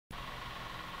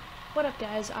What up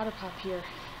guys, Otterpop here.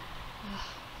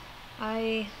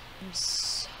 I am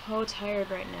so tired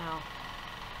right now.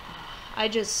 I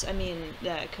mean,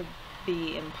 that could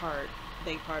be in part,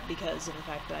 big part, because of the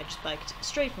fact that I just biked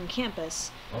straight from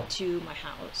campus to my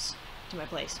house, to my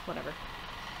place, whatever.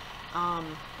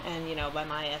 And you know, by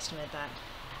my estimate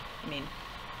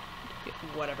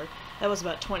whatever, that was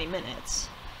about 20 minutes.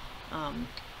 And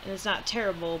it's not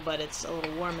terrible, but it's a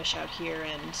little warmish out here,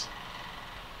 and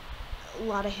a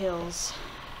lot of hills.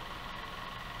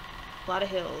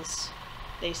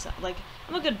 They suck. Like,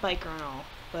 I'm a good biker and all,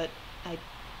 but I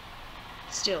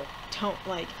still don't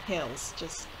like hills.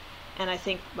 And I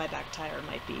think my back tire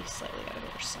might be slightly out of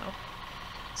order.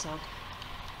 So,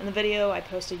 in the video I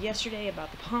posted yesterday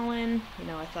about the pollen, you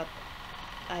know,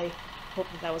 I hope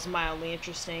that was mildly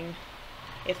interesting.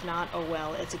 If not, oh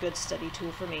well, it's a good study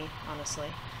tool for me, honestly.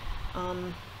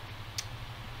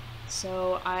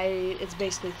 So it's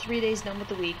basically 3 days done with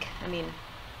the week. I mean,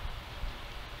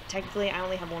 technically I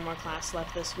only have one more class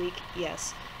left this week.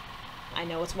 Yes, I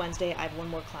know it's Wednesday, I have one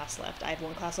more class left. I have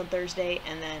one class on Thursday,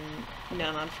 and then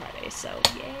none on Friday, so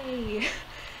yay!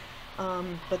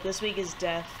 But this week is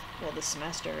this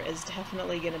semester is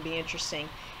definitely going to be interesting.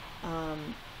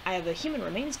 I have a human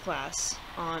remains class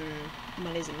on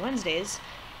Mondays and Wednesdays,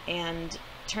 and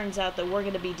turns out that we're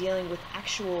going to be dealing with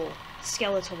actual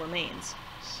skeletal remains.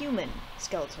 Human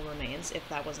skeletal remains, if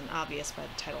that wasn't obvious by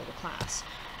the title of the class.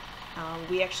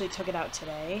 We actually took it out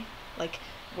today. Like,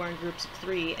 we're in groups of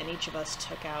 3, and each of us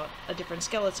took out a different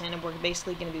skeleton, and we're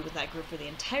basically going to be with that group for the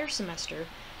entire semester,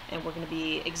 and we're going to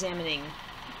be examining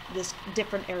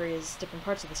different areas, different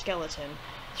parts of the skeleton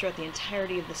throughout the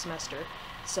entirety of the semester.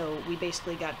 So we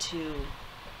basically got to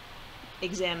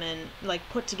examine, like,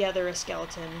 put together a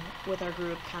skeleton with our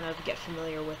group, kind of get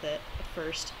familiar with it at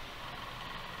first.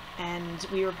 And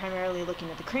we were primarily looking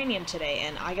at the cranium today,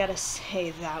 and I gotta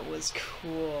say, that was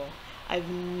cool. I've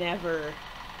never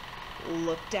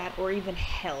looked at or even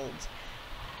held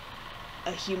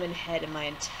a human head in my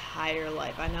entire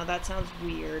life. I know that sounds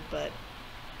weird, but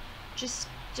just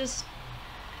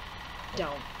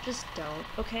don't. Just don't,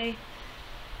 okay?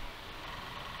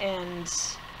 And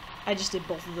I just did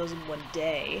both of those in one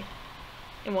day,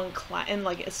 in one class, in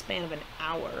like a span of an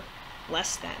hour,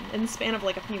 less than, in the span of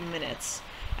like a few minutes.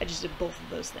 I just did both of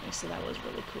those things, so that was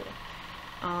really cool.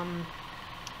 I'm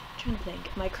trying to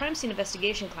think. My crime scene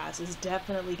investigation class is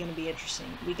definitely going to be interesting.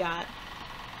 I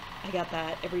got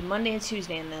that every Monday and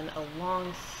Tuesday, and then a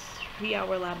long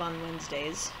 3-hour lab on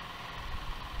Wednesdays,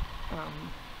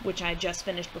 which I just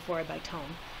finished before I biked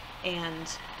home.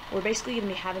 And we're basically going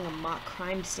to be having a mock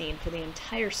crime scene for the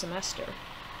entire semester,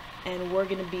 and we're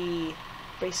going to be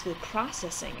basically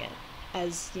processing it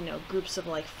as, you know, groups of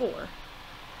like 4.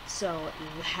 So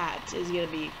that is going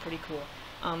to be pretty cool.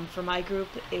 For my group,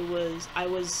 I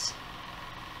was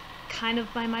kind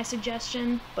of by my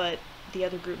suggestion, but the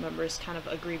other group members kind of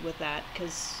agreed with that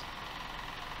because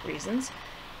reasons.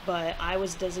 But I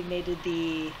was designated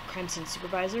the crime scene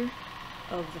supervisor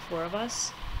of the 4 of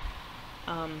us.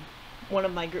 One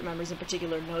of my group members in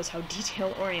particular knows how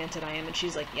detail-oriented I am, and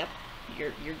she's like, "Yep,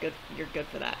 you're good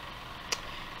for that."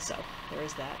 So there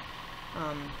is that.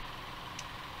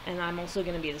 And I'm also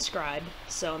going to be the scribe,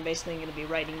 so I'm basically going to be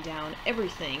writing down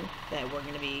everything that we're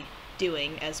going to be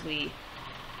doing as we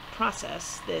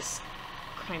process this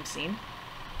crime scene.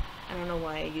 I don't know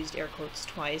why I used air quotes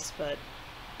twice, but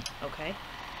okay.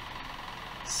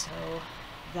 So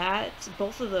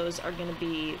both of those are going to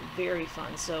be very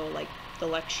fun. So, like, the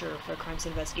lecture for crime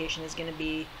scene investigation is going to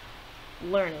be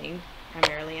learning,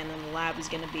 primarily, and then the lab is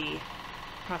going to be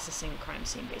processing the crime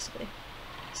scene, basically.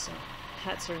 So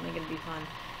that's certainly going to be fun.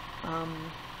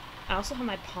 I also have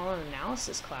my pollen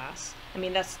analysis class. I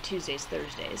mean, that's Tuesdays,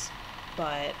 Thursdays,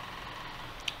 but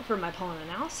for my pollen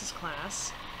analysis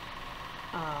class,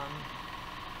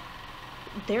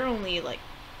 they're only like,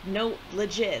 no,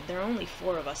 legit, there are only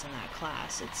 4 of us in that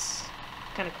class. It's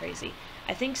kind of crazy.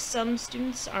 I think some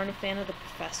students aren't a fan of the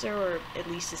professor, or at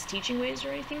least his teaching ways or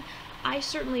anything. I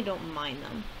certainly don't mind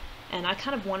them, and I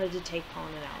kind of wanted to take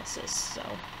pollen analysis, so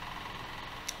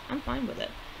I'm fine with it.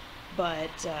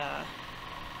 But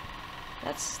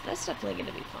that's definitely going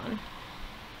to be fun.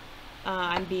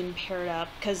 I'm being paired up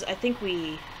because I think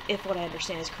if what I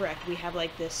understand is correct, we have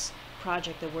like this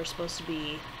project that we're supposed to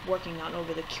be working on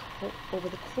over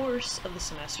the course of the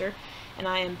semester, and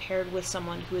I am paired with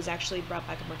someone who has actually brought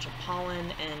back a bunch of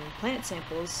pollen and plant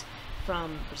samples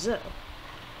from Brazil.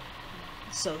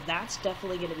 So that's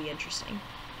definitely going to be interesting.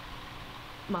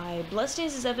 My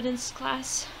Bloodstains as evidence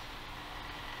class,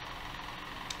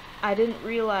 I didn't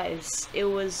realize it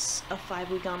was a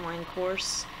 5-week online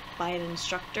course by an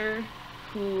instructor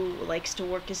who likes to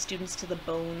work his students to the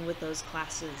bone with those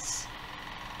classes.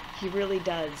 He really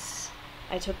does.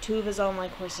 I took 2 of his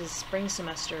online courses spring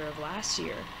semester of last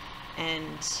year,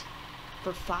 and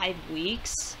for 5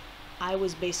 weeks, I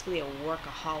was basically a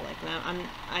workaholic. Now,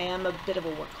 I am a bit of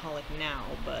a workaholic now,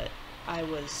 but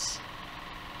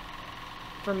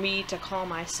for me to call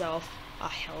myself a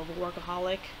hell of a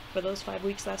workaholic for those 5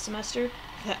 weeks last semester,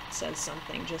 that says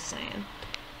something, just saying.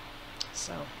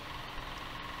 So,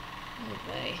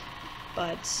 okay.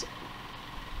 But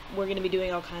we're going to be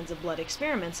doing all kinds of blood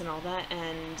experiments and all that,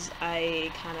 and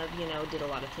I kind of, did a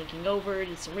lot of thinking over,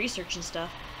 did some research and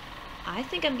stuff. I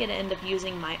think I'm going to end up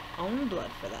using my own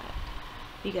blood for that,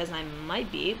 because I might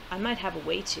have a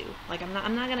way to. Like, I'm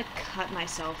not going to cut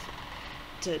myself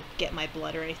to get my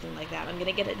blood or anything like that. I'm going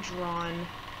to get it drawn,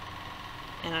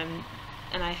 and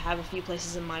I have a few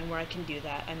places in mind where I can do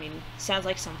that. I mean, sounds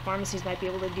like some pharmacies might be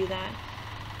able to do that.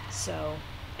 So,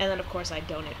 and then of course I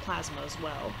donate plasma as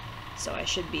well. So I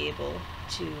should be able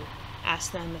to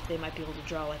ask them if they might be able to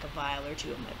draw like a vial or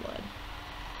 2 of my blood.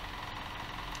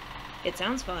 It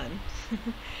sounds fun.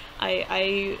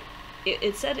 It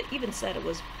even said it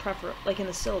was like in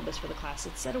the syllabus for the class,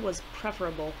 it said it was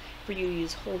preferable for you to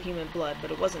use whole human blood,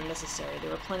 but it wasn't necessary. There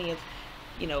were plenty of,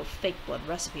 fake blood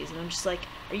recipes, and I'm just like,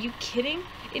 are you kidding?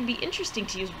 It'd be interesting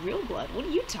to use real blood. What are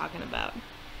you talking about?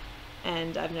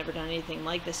 And I've never done anything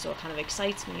like this, so it kind of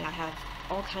excites me. I have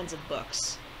all kinds of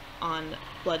books on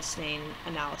bloodstain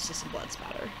analysis and blood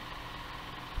spatter.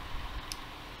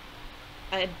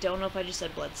 I don't know if I just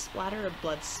said blood splatter or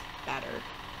blood spatter.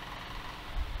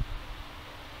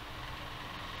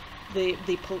 The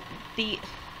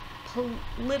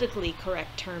politically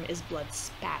correct term is blood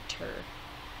spatter.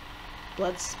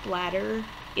 Blood splatter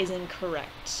is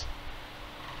incorrect.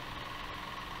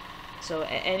 So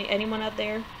anyone out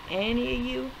there, any of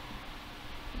you,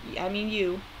 I mean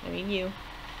you,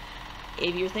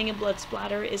 if you're thinking blood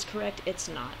splatter is correct, it's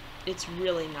not. It's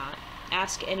really not.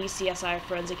 Ask any CSI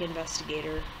forensic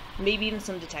investigator, maybe even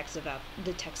some detectives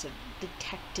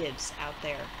out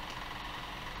there.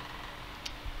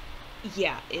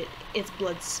 Yeah, it's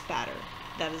blood spatter.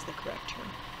 That is the correct term.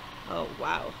 Oh,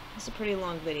 wow. It's a pretty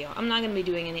long video. I'm not going to be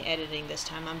doing any editing this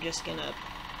time. I'm just going to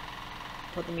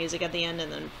put the music at the end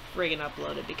and then friggin'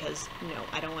 upload it because,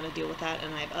 I don't want to deal with that,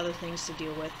 and I have other things to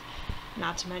deal with.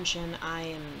 Not to mention, I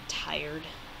am tired,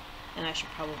 and I should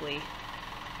probably,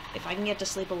 if I can get to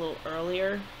sleep a little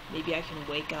earlier, maybe I can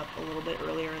wake up a little bit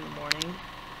earlier in the morning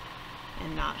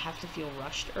and not have to feel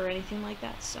rushed or anything like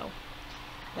that. So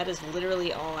that is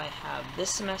literally all I have. This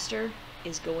semester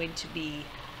is going to be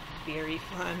very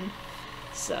fun.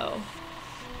 So,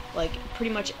 like,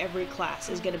 pretty much every class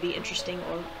is going to be interesting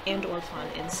or fun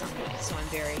in some way. So I'm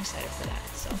very excited for that.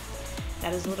 So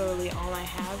that is literally all I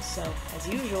have. So, as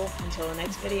usual, until the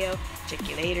next video, check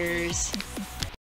you laters.